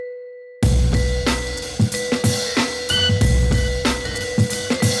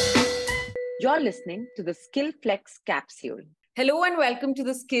You're listening to the Skill Flex Capsule. Hello and welcome to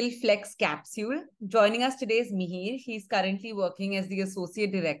the Skill Flex Capsule. Joining us today is Mihir. He's currently working as the Associate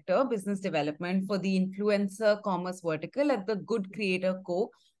Director, Business Development for the Influencer Commerce Vertical at the Good Creator Co.,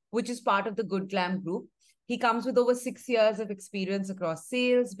 which is part of the Good Glamm Group. He comes with over 6 years of experience across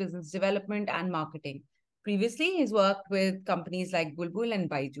sales, business development, and marketing. Previously, he's worked with companies like Bulbul and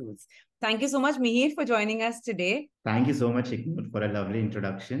Byju's. Thank you so much, Mihir, for joining us today. Thank you so much, Ignore, for a lovely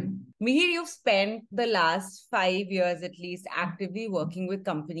introduction. Mihir, you've spent the last 5 years at least actively working with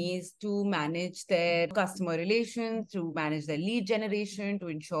companies to manage their customer relations, to manage their lead generation, to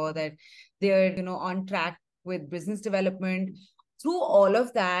ensure that they're, on track with business development. Through all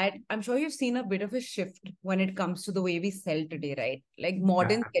of that, I'm sure you've seen a bit of a shift when it comes to the way we sell today, right? Like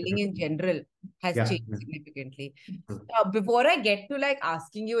modern selling in general has changed significantly. Before I get to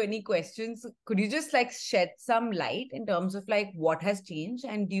asking you any questions, could you just shed some light in terms of what has changed?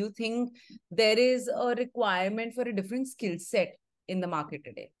 And do you think there is a requirement for a different skill set in the market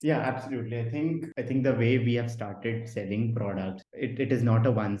today? Yeah, absolutely. I think the way we have started selling products, it is not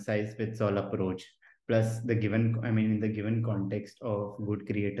a one size fits all approach. Plus in the given context of Good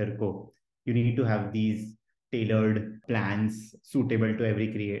Creator Co, you need to have these tailored plans suitable to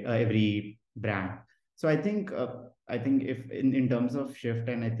every brand. So I think if in terms of shift,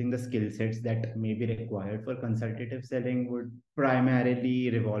 and I think the skill sets that may be required for consultative selling would primarily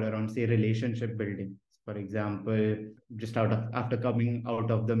revolve around, say, relationship building. For example, just after coming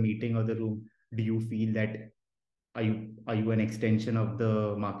out of the meeting or the room, do you feel that are you an extension of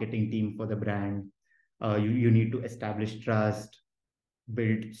the marketing team for the brand? You need to establish trust,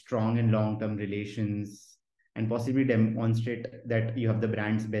 build strong and long-term relations, and possibly demonstrate that you have the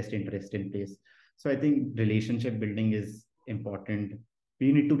brand's best interest in place. So I think relationship building is important.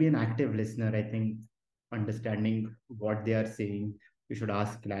 You need to be an active listener. I think understanding what they are saying, you should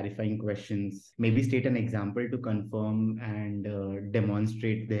ask clarifying questions, maybe state an example to confirm and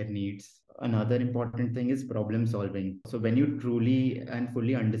demonstrate their needs. Another important thing is problem solving. So when you truly and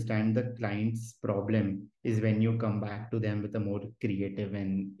fully understand the client's problem is when you come back to them with a more creative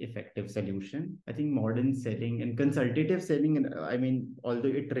and effective solution. I think modern selling and consultative selling, although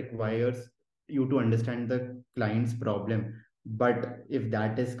it requires you to understand the client's problem, but if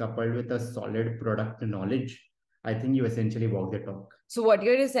that is coupled with a solid product knowledge, I think you essentially walk the talk. So what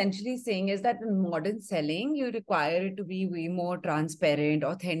you're essentially saying is that in modern selling, you require it to be way more transparent,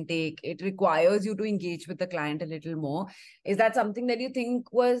 authentic. It requires you to engage with the client a little more. Is that something that you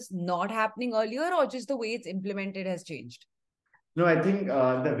think was not happening earlier, or just the way it's implemented has changed? No, I think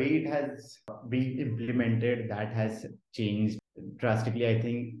the way it has been implemented, that has changed drastically. I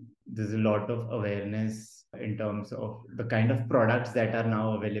think there's a lot of awareness in terms of the kind of products that are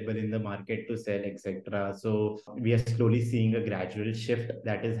now available in the market to sell, etc. So we are slowly seeing a gradual shift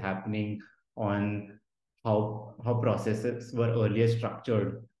that is happening on how processes were earlier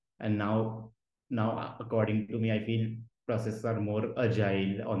structured, and now according to me, I feel processes are more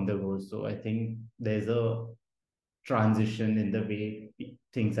agile on the go. So I think there's a transition in the way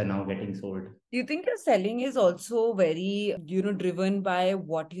things are now getting sold. Do you think your selling is also very, driven by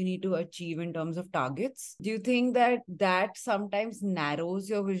what you need to achieve in terms of targets? Do you think that sometimes narrows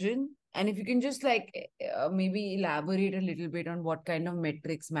your vision? And if you can just maybe elaborate a little bit on what kind of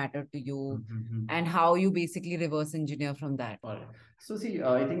metrics matter to you and how you basically reverse engineer from that. All right. So see,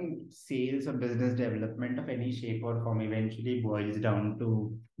 I think sales or business development of any shape or form eventually boils down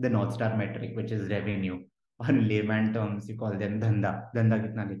to the North Star metric, which is revenue. Or in layman terms, you call them dhanda. Dhanda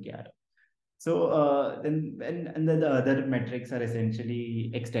kitna leke aa raha. So and the other metrics are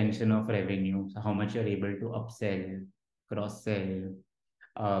essentially extension of revenue. So how much you're able to upsell, cross sell.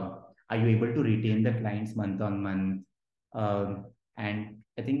 Are you able to retain the clients month on month? And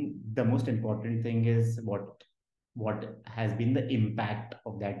I think the most important thing is what has been the impact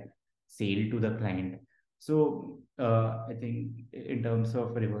of that sale to the client. So I think in terms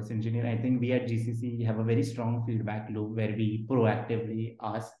of reverse engineering, I think we at GCC have a very strong feedback loop where we proactively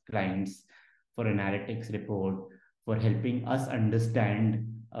ask clients for analytics report, for helping us understand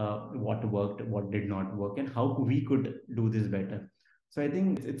what worked, what did not work, and how we could do this better. So I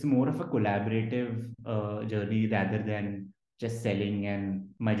think it's more of a collaborative journey rather than just selling and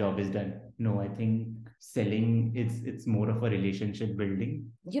my job is done. No, I think selling it's more of a relationship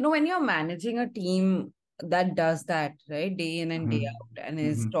building. When you're managing a team that does that, right, day in and day out, and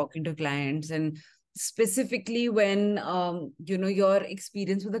is talking to clients, and specifically when your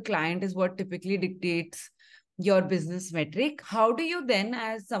experience with the client is what typically dictates your business metric, how do you then,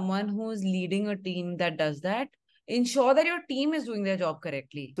 as someone who's leading a team that does that, ensure that your team is doing their job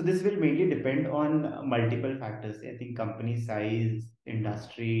correctly? So this will mainly depend on multiple factors. I think company size,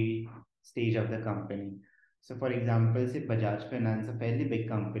 industry, stage of the company. So, for example, say Bajaj Finance, a fairly big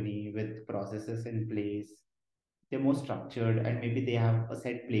company with processes in place, they're more structured and maybe they have a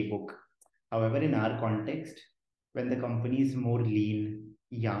set playbook. However, in our context, when the company is more lean,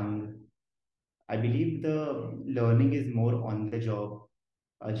 young, I believe the learning is more on the job,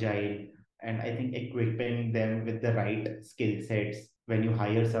 agile, and I think equipping them with the right skill sets. When you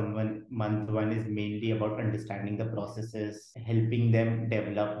hire someone, month one is mainly about understanding the processes, helping them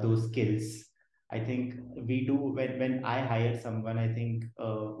develop those skills. I think we do when I hire someone, I think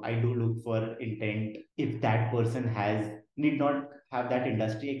I do look for intent. If that person need not have that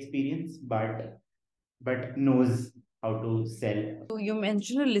industry experience, but knows how to sell. So you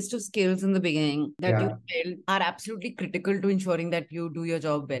mentioned a list of skills in the beginning that you Yeah. felt are absolutely critical to ensuring that you do your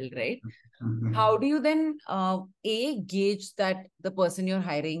job well, right? Mhm. How do you then gauge that the person you're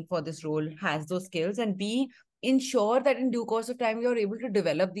hiring for this role has those skills, and B, ensure that in due course of time you're able to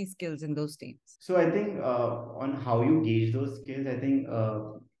develop these skills in those teams? So I think on how you gauge those skills, I think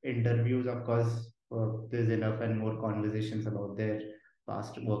interviews, of course, there's enough and more conversations about their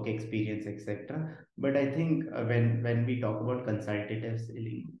past work experience, etc. But I think when we talk about consultative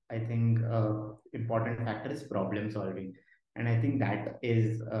selling, I think important factor is problem solving, and I think that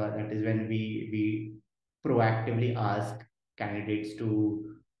is when we proactively ask candidates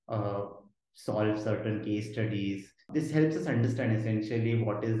to uh, solve certain case studies. This helps us understand essentially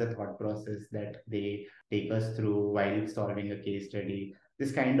what is the thought process that they take us through while solving a case study.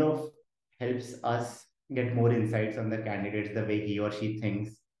 This kind of helps us get more insights on the candidates, the way he or she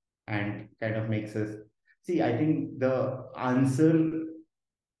thinks, and kind of makes us see. I think the answer,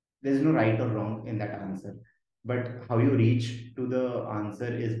 there's no right or wrong in that answer, but how you reach to the answer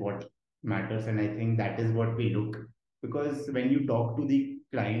is what matters. And I think that is what we look, because when you talk to the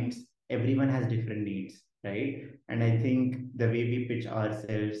clients, everyone has different needs, right? And I think the way we pitch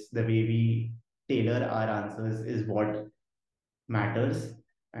ourselves, the way we tailor our answers is what matters.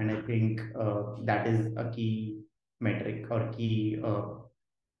 And I think that is a key metric or key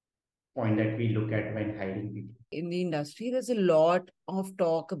point that we look at when hiring people. In the industry, there's a lot of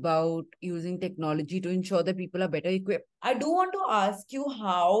talk about using technology to ensure that people are better equipped. I do want to ask you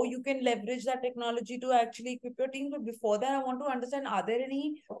how you can leverage that technology to actually equip your team. But before that, I want to understand, are there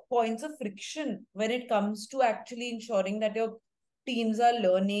any points of friction when it comes to actually ensuring that your teams are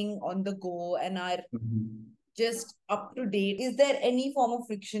learning on the go and are Mhm. just up to date? Is there any form of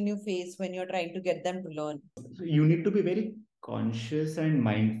friction you face when you're trying to get them to learn? So you need to be very conscious and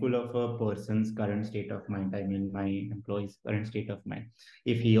mindful of a person's current state of mind. I mean, my employee's current state of mind.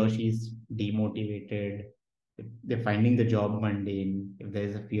 If he or she is demotivated, if they're finding the job mundane, if there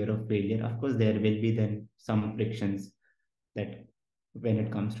is a fear of failure, of course, there will be then some frictions that when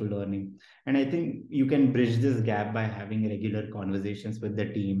it comes to learning. And I think you can bridge this gap by having regular conversations with the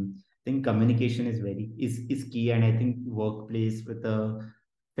team. I think communication is key, and I think workplace with a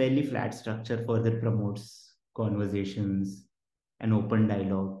fairly flat structure further promotes conversations and open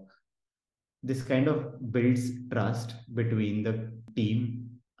dialogue. This kind of builds trust between the team.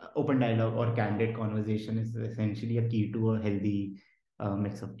 Open dialogue or candid conversation is essentially a key to a healthy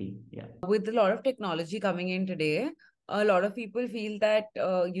mix of team. Yeah. With a lot of technology coming in today, a lot of people feel that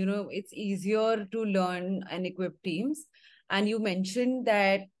it's easier to learn and equip teams. And you mentioned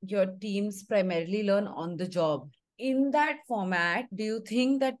that your teams primarily learn on the job. In that format, do you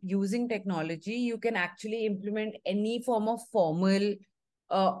think that using technology, you can actually implement any form of formal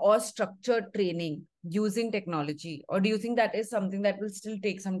or structured training using technology? Or do you think that is something that will still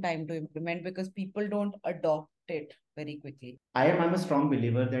take some time to implement because people don't adopt it very quickly? I'm a strong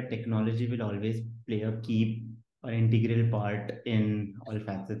believer that technology will always play a key or integral part in all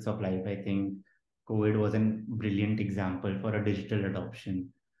facets of life. I think COVID was a brilliant example for a digital adoption.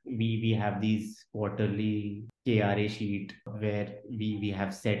 We have these quarterly KRA sheet where we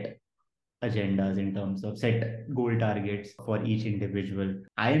have set agendas in terms of set goal targets for each individual.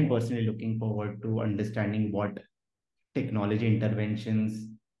 I am personally looking forward to understanding what technology interventions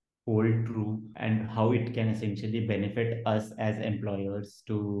hold true and how it can essentially benefit us as employers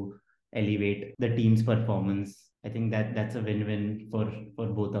to elevate the team's performance. I think that's a win-win for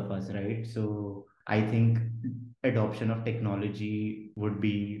both of us, right? So I think adoption of technology would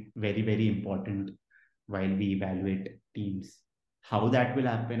be very, very important while we evaluate teams. How that will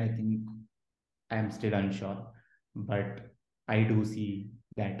happen, I think I am still unsure, but I do see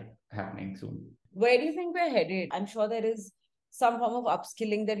that happening soon. Where do you think we're headed? I'm sure there is some form of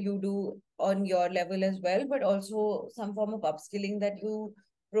upskilling that you do on your level as well, but also some form of upskilling that you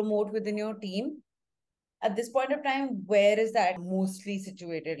promote within your team. At this point of time, where is that mostly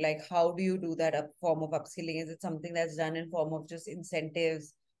situated? Like, how do you do that form of upskilling? Is it something that's done in form of just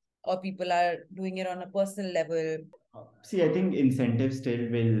incentives or people are doing it on a personal level? See, I think incentives still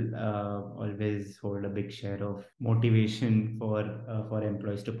will always hold a big share of motivation for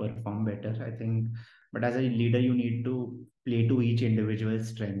employees to perform better. I think, but as a leader, you need to play to each individual's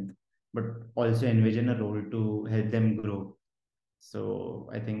strength, but also envision a role to help them grow. So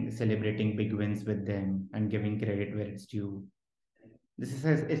I think celebrating big wins with them and giving credit where it's due.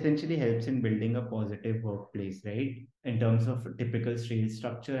 Essentially helps in building a positive workplace, right? In terms of typical sales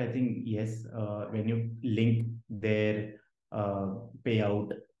structure, I think yes, when you link their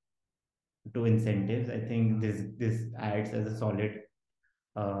payout to incentives, I think this adds as a solid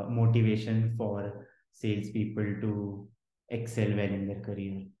motivation for salespeople to excel well in their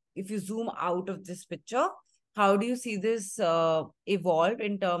career. If you zoom out of this picture, how do you see this evolve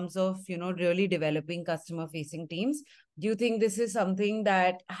in terms of, really developing customer facing teams? Do you think this is something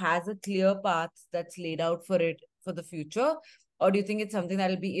that has a clear path that's laid out for it for the future? Or do you think it's something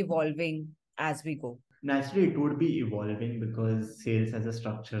that'll be evolving as we go? Naturally, it would be evolving because sales as a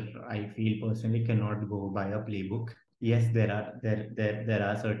structure, I feel personally, cannot go by a playbook. Yes, there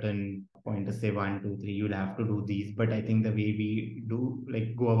are certain pointers, say 1, 2, 3, you'll have to do these, but I think the way we do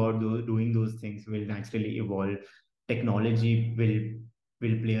like go about doing those things will naturally evolve. Technology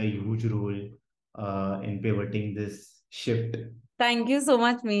will play a huge role in pivoting this shift. Thank you so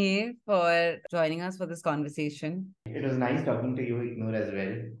much, Mihir, for joining us for this conversation. It was nice talking to you, Ignore, as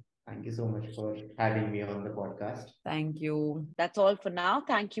well. Thank you so much for having me on the podcast. Thank you. That's all for now.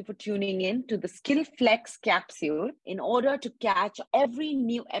 Thank you for tuning in to the Skill Flex capsule. In order to catch every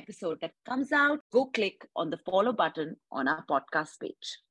new episode that comes out, go click on the follow button on our podcast page.